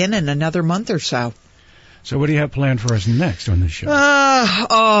out again in another month or so. So what do you have planned for us next on this show?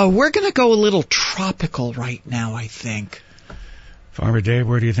 We're going to go a little tropical right now, I think. Farmer Dave,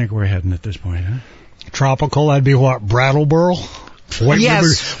 where do you think we're heading at this point, huh? Tropical, that'd be what, Brattleboro? White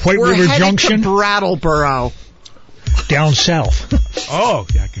River Junction? To Brattleboro. Down south. Oh,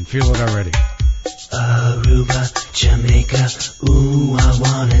 yeah, I can feel it already. Aruba, Jamaica, ooh, I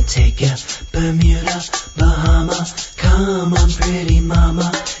wanna take ya. Bermuda, Bahama, come on pretty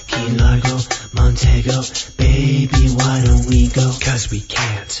mama. Key Largo, Montego, baby, why don't we go? 'Cause we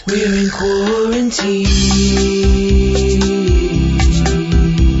can't. We're in quarantine.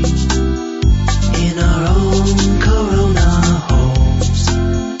 In our own Corona homes.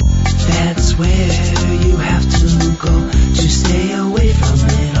 That's where you have to go to stay away from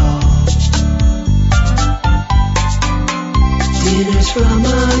it all. Dinners from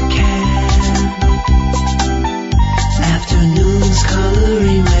a can. Afternoons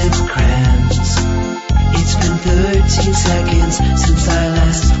coloring with crayons. It's been 13 seconds since I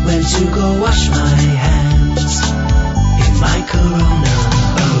last went to go wash my hands. In my Corona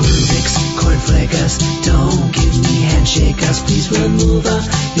aerobics, cornflake us, don't give me handshake us. Please remove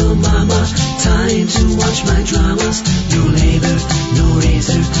your mama. Time to watch my dramas. No labor, no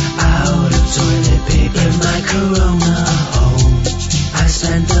razor, out of toilet paper. In my Corona home, I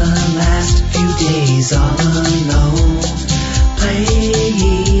spent the last few days all alone,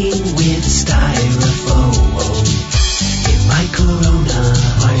 playing with styrofoam. In my Corona,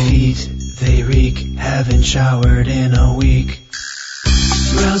 my feet, they reek, haven't showered in a week.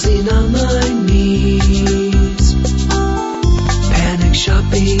 Browsing on my knees, panic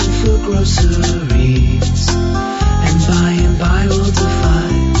shopping for groceries, and by will defy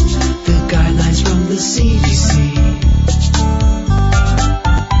the guidelines from the CDC.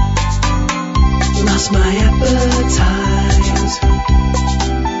 Lost my appetite,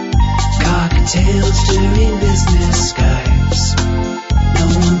 cocktails during business Skypes. No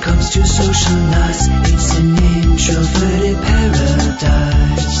one comes to socialize, it's an introverted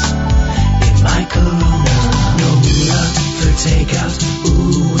paradise. In my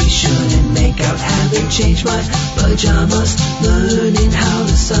pajamas, learning how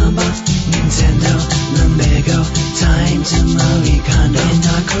to samba. Nintendo, lumbago, time to Marie Kondo. In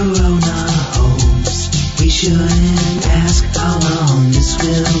our Corona homes, we shouldn't ask how long this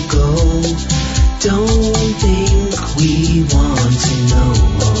will go. Don't think we want to know.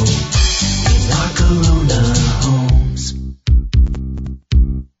 In our Corona homes.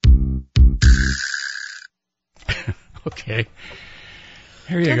 Okay.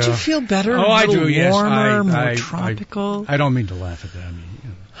 Here you Don't go. you feel better? Oh, I do, yes. Warmer, more tropical. I don't mean to laugh at that. I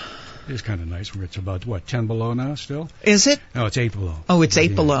mean, it's kind of nice when it's about, 10 below now still? Is it? No, it's 8 below. Oh, it's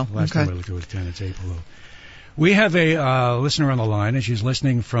 8 below. Last Okay. time I looked, it was 10. It's 8 below. We have a listener on the line, and she's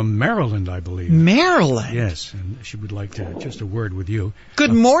listening from Maryland, I believe. Maryland? Yes, and she would like to just a word with you.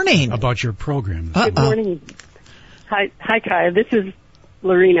 Good morning. About your program. Good morning. Hi, Kai. This is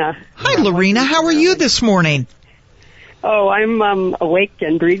Lorena. Hi, Lorena. How are you this morning? Oh, I'm awake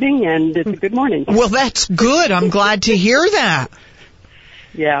and breathing, and it's a good morning. Well, that's good. I'm glad to hear that.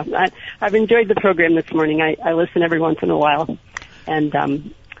 Yeah, I've enjoyed the program this morning. I listen every once in a while. And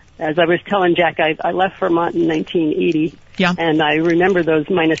as I was telling Jack, I left Vermont in 1980. Yeah. And I remember those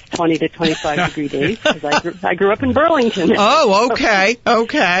minus 20 to 25 degree days because I grew up in Burlington. Oh, okay.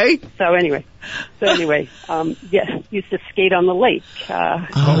 Okay. So anyway, used to skate on the lake.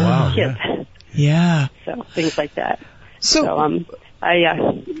 Wow. Kids. Yeah. So things like that. So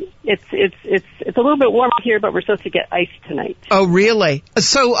it's a little bit warmer here, but we're supposed to get ice tonight. Oh, really?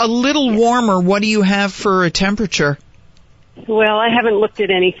 So a little warmer. What do you have for a temperature? Well, I haven't looked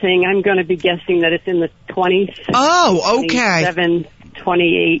at anything. I'm going to be guessing that it's in the 20s. Oh, okay. 27,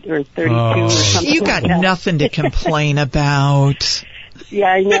 28, or 32 or something. You got like that. nothing to complain about. Yeah,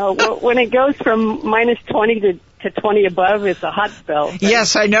 I know. Well, when it goes from minus 20 to 20 above, it's a hot spell.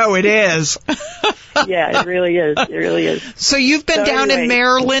 Yes, I know it is. Yeah, it really is. It really is. So you've been down in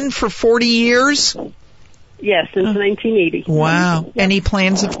Maryland for 40 years? Yes, since 1980. Wow. Yep. Any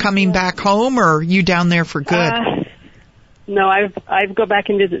plans of coming back home, or are you down there for good? No, I go back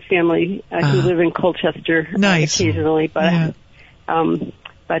and visit family who live in Colchester occasionally, but haven't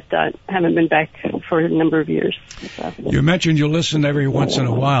been back for a number of years. So. You mentioned you listen every once in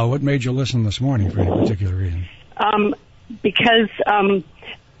a while. What made you listen this morning for any particular reason? Because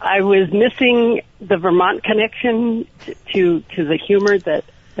I was missing the Vermont connection to the humor that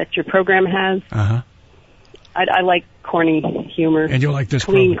your program has. Uh-huh. I like corny humor. And you like this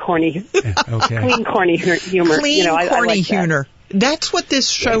clean, program. corny, okay. Clean, corny humor. Clean, corny I like humor. That's what this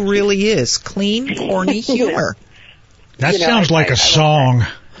show really is. Clean, corny humor. That sounds like a song.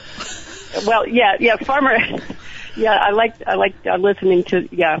 Well, yeah, farmer. Yeah, I like listening to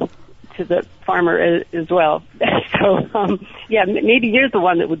the farmer as well. So, maybe you're the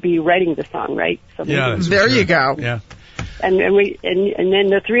one that would be writing the song, right? So there you go. Yeah. And then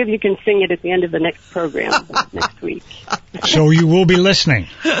the three of you can sing it at the end of the next program next week. So you will be listening.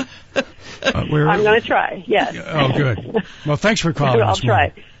 I'm going to try. Yes. Oh, good. Well, thanks for calling. I'll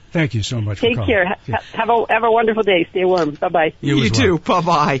try. Thank you so much for calling. Take care. Have a wonderful day. Stay warm. Bye bye. You too. Bye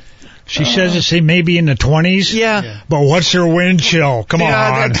bye. She says it's maybe in the 20s. Yeah. But what's her wind chill? Come on.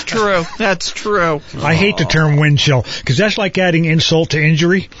 Yeah, that's true. That's true. I hate the term wind chill because that's like adding insult to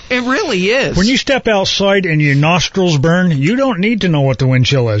injury. It really is. When you step outside and your nostrils burn, you don't need to know what the wind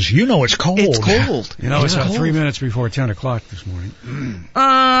chill is. You know it's cold. It's cold. It's 3 minutes before 10 o'clock this morning.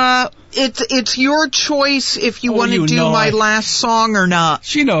 It's your choice if you want to do my last song or not.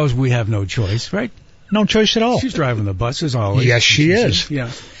 She knows we have no choice, right? No choice at all. She's driving the bus as always. Yes, she is.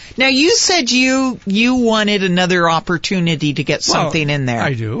 Yeah. Now, you said you wanted another opportunity to get something in there.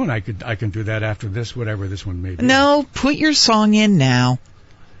 I do, and I can do that after this, whatever this one may be. No, put your song in now.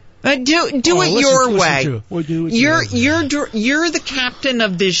 Do it your way. We'll do it You're the captain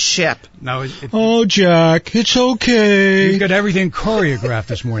of this ship. Now, oh, Jack, it's okay. You've got everything choreographed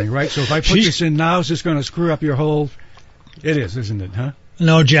this morning, right? So if I put this in now, is this going to screw up your whole... It is, isn't it, huh?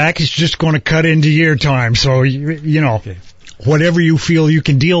 No, Jack, it's just going to cut into your time, so, you know... Okay. Whatever you feel you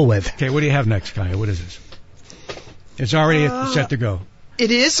can deal with. Okay, what do you have next, Kaya? What is this? It's already set to go. It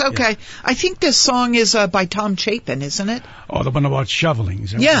is? Okay. Yeah. I think this song is by Tom Chapin, isn't it? Oh, the one about shoveling.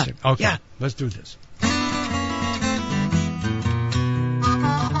 Is that yeah. What you said? Okay, yeah. Let's do this.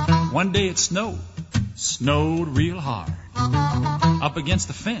 One day it snowed real hard, up against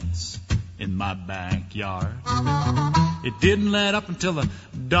the fence in my backyard. It didn't let up until the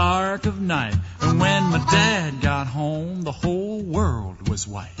dark of night, and when my dad got home, the whole world was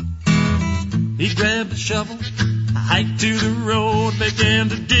white. He grabbed a shovel, hiked to the road, began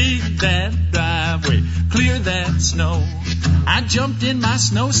to dig that driveway, clear that snow. I jumped in my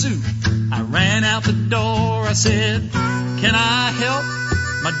snowsuit, I ran out the door, I said, "Can I help?"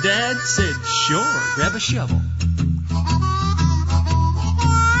 My dad said, "Sure, grab a shovel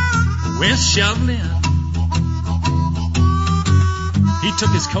went shoveling. He took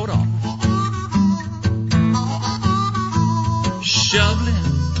his coat off. Shoveling,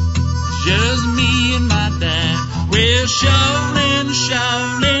 just me and my dad. We're shoveling,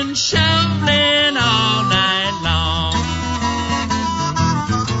 shoveling, shoveling all night long.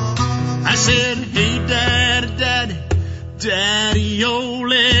 I said, hey, daddy, daddy, daddy, oh,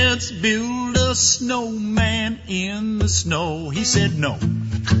 let's build a snowman in the snow. He said, no.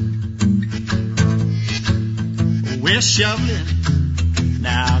 We're shoveling,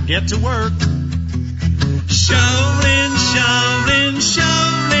 now get to work. Shoveling, shoveling,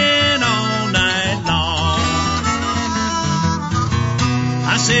 shoveling all night long.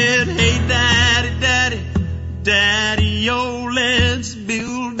 I said, hey, daddy, daddy, daddy, oh, let's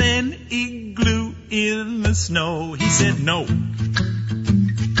build an igloo in the snow. He said, no.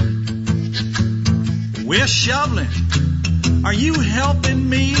 We're shoveling. Are you helping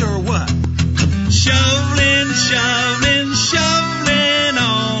me or what? Shoveling, shoveling, shoveling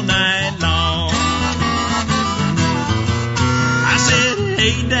all night long. I said,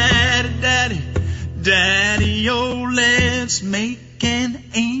 hey, daddy, daddy, daddy, oh, let's make an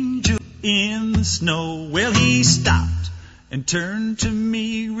angel in the snow. Well, he stopped and turned to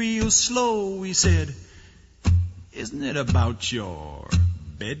me real slow. He said, isn't it about your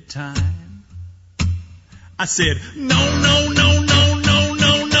bedtime? I said, no, no, no, no, no, no,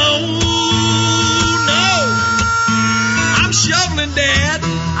 no, no. I'm shoveling, Dad.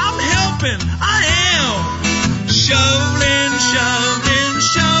 I'm helping. I am. Shoveling, shoveling,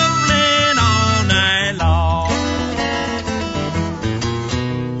 shoveling all night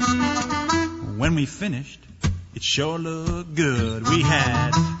long. When we finished, it sure looked good. We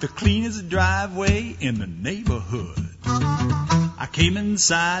had the cleanest driveway in the neighborhood. I came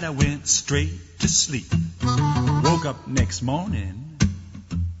inside, I went straight to sleep. Woke up next morning.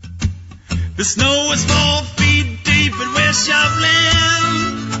 The snow was 4 feet deep and we're shoveling.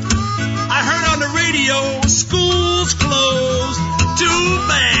 I heard on the radio, school's closed. Too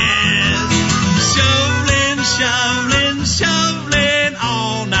bad. Shoveling, shoveling, shoveling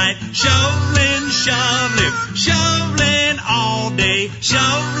all night. Shoveling, shoveling, shoveling all day.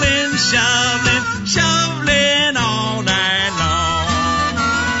 Shoveling, shoveling, shoveling all night long.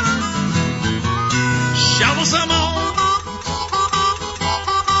 Shovel some more.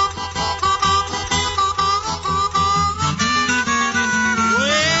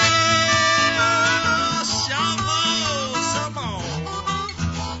 Well, shovel some more.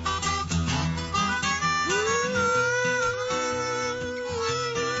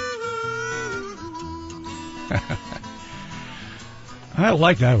 I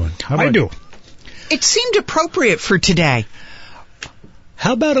like that one. I do. It seemed appropriate for today.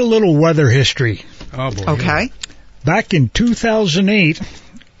 How about a little weather history? Oh, boy. Okay. Back in 2008,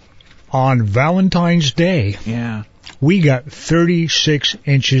 on Valentine's Day, we got 36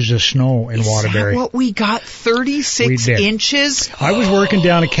 inches of snow in Waterbury. Is that what we got? 36 We did. inches? I was working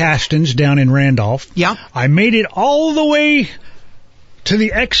down at Caston's down in Randolph. Yeah. I made it all the way to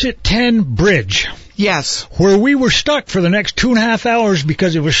the Exit 10 bridge. Yes. Where we were stuck for the next 2.5 hours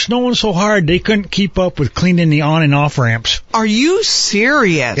because it was snowing so hard they couldn't keep up with cleaning the on and off ramps. Are you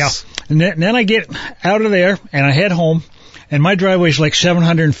serious? Yeah. And then I get out of there and I head home. And my driveway's like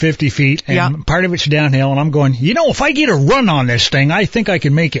 750 feet, and part of it's downhill, and I'm going, if I get a run on this thing, I think I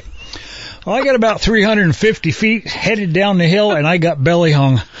can make it. Well, I got about 350 feet, headed down the hill, and I got belly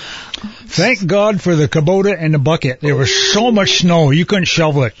hung. Thank God for the Kubota and the bucket. There was so much snow, you couldn't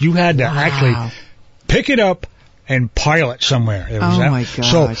shovel it. You had to actually pick it up and pile it somewhere. My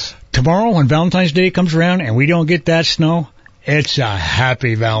gosh. So tomorrow when Valentine's Day comes around and we don't get that snow, it's a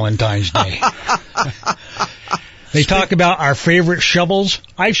happy Valentine's Day. They talk about our favorite shovels.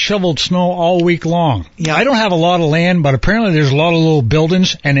 I've shoveled snow all week long. Yeah. I don't have a lot of land, but apparently there's a lot of little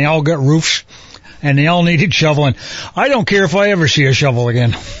buildings, and they all got roofs, and they all needed shoveling. I don't care if I ever see a shovel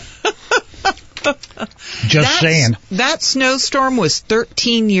again. Saying. That snowstorm was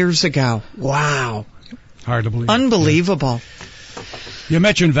 13 years ago. Wow. Hard to believe. Unbelievable. You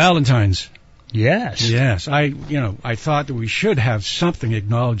mentioned Valentine's. Yes. Yes. I thought that we should have something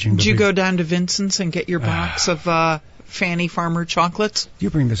acknowledging. Did you go down to Vincent's and get your box of Fannie Farmer chocolates? You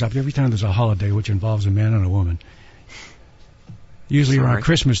bring this up every time there's a holiday which involves a man and a woman. Usually around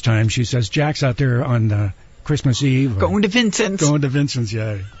Christmas time, she says, Jack's out there on Christmas Eve. Going to Vincent's. Going to Vincent's,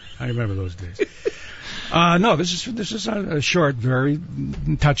 yeah. I remember those days. No, this is a short, very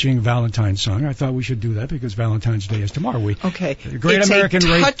touching Valentine's song. I thought we should do that because Valentine's Day is tomorrow. Okay. Great American It's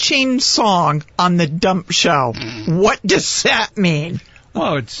a touching song on the Dump Show. What does that mean?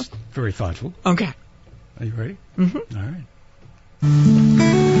 Well, it's very thoughtful. Okay. Are you ready? Mm-hmm. All right.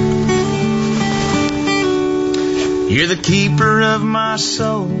 You're the keeper of my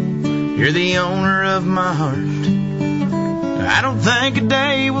soul. You're the owner of my heart. I don't think a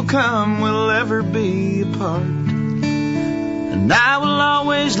day will come we'll ever be apart. And I will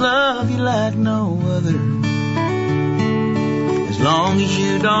always love you like no other, as long as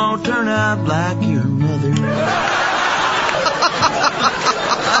you don't turn out like your mother.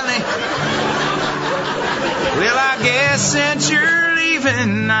 Honey, well, I guess since you're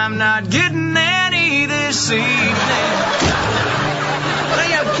leaving, I'm not getting any this evening.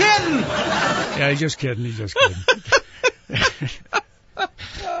 Hey, I'm kidding. Yeah, he's just kidding. He's just kidding.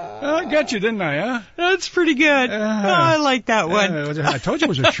 I got you, didn't I, huh? That's pretty good. I like that one. I told you it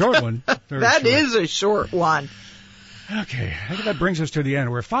was a short one. That is a short one. Okay, I think that brings us to the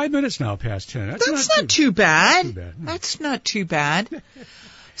end. We're 5 minutes now past 10. That's not too bad. That's not too bad.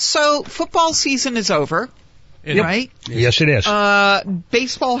 So, football season is over, right? Yes, it is.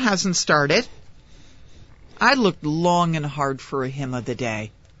 Baseball hasn't started. I looked long and hard for a hymn of the day.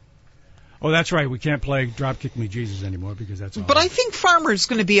 Oh, that's right. We can't play Drop Kick Me Jesus anymore because that's all. But I think Farmer's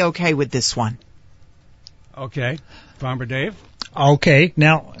going to be okay with this one. Okay. Farmer Dave? Okay.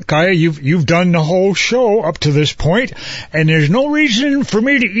 Now, Kaya, you've done the whole show up to this point, and there's no reason for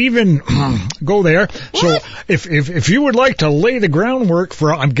me to even go there. What? So if you would like to lay the groundwork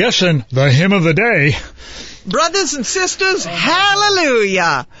for, I'm guessing, the hymn of the day. Brothers and sisters,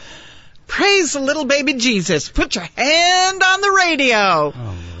 hallelujah. Praise the little baby Jesus. Put your hand on the radio.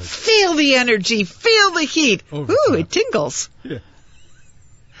 Oh, feel the energy. Feel the heat. Ooh, it tingles. Yeah.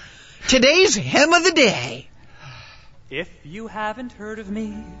 Today's hymn of the day. If you haven't heard of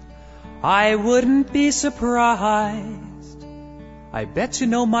me, I wouldn't be surprised. I bet you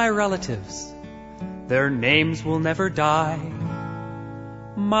know my relatives. Their names will never die.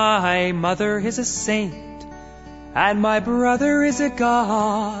 My mother is a saint, and my brother is a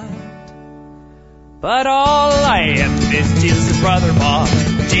god. But all I am is Jesus' brother Bob.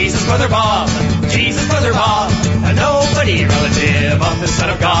 Jesus' brother Bob. Jesus' brother Bob. A nobody relative of the Son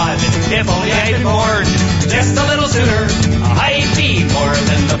of God. If only I'd been born just a little sooner, I'd be more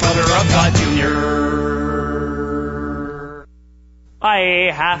than the brother of God Junior. I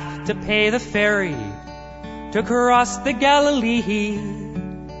have to pay the ferry to cross the Galilee.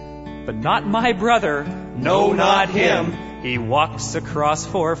 But not my brother. No, not him. He walks across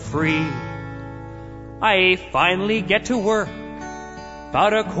for free. I finally get to work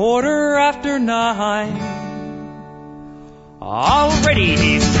about 9:15. Already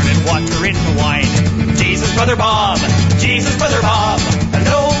he's turning water into wine. Jesus, brother Bob, Jesus, brother Bob, a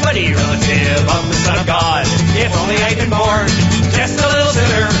nobody relative of the Son of God. If only I'd been born just a little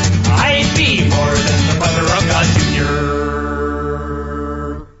sooner, I'd be more than the brother of God Junior.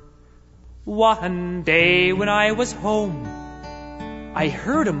 One day when I was home, I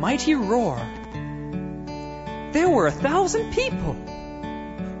heard a mighty roar. There were 1,000 people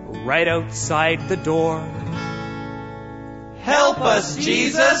right outside the door. Help us,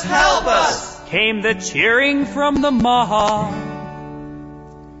 Jesus, help us! Came the cheering from the mob.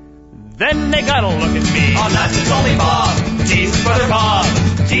 Then they got a look at me. Oh, not just only Bob. Jesus, brother Bob.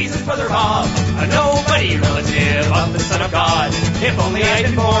 Jesus, brother Bob. A nobody relative of the Son of God. If only I'd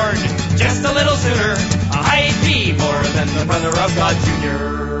been born just a little sooner, I'd be more than the brother of God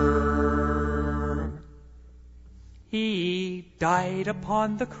Junior. He died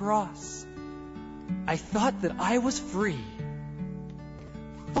upon the cross. I thought that I was free.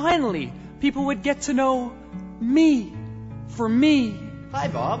 Finally, people would get to know me for me. Hi,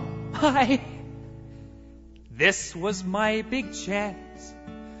 Bob. Hi. This was my big chance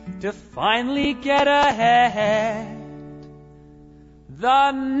to finally get ahead.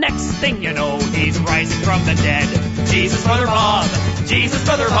 The next thing you know, he's rising from the dead. Jesus, brother Bob. Jesus,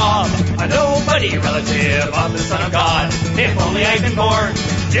 brother Bob. A nobody relative of the Son of God. If only I'd been born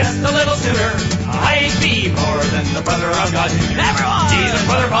just a little sooner, I'd be more than the brother of God. Everyone! Jesus,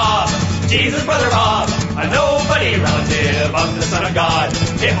 brother Bob. Jesus, brother Bob. A nobody relative of the Son of God.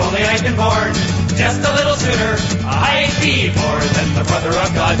 If only I'd been born just a little sooner, I'd be more than the brother of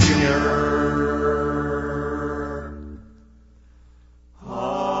God Junior.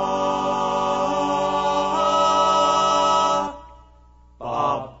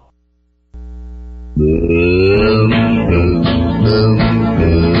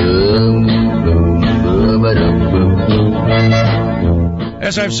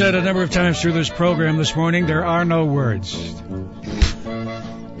 As I've said a number of times through this program this morning, there are no words.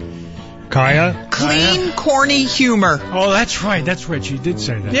 Kaya? Clean, corny humor. Oh, that's right. That's right. She did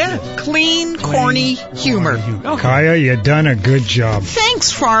say that. Yeah, Yes. clean, corny humor. Okay. Kaya, you done a good job.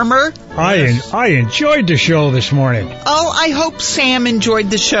 Thanks, Farmer. I enjoyed the show this morning. Oh, I hope Sam enjoyed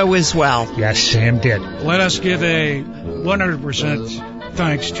the show as well. Yes, Sam did. Let us give a 100%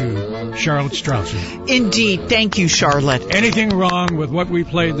 thanks to Charlotte Strausser. Indeed. Thank you, Charlotte. Anything wrong with what we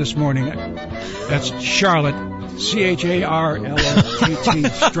played this morning? That's Charlotte, CHARLOTT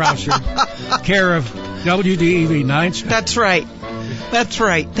Strausser, care of WDEV 9. That's right. That's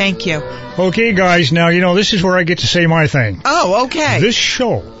right. Thank you. Okay, guys, now, this is where I get to say my thing. Oh, okay. This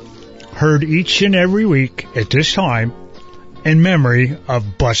show, heard each and every week at this time, in memory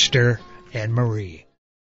of Buster and Marie.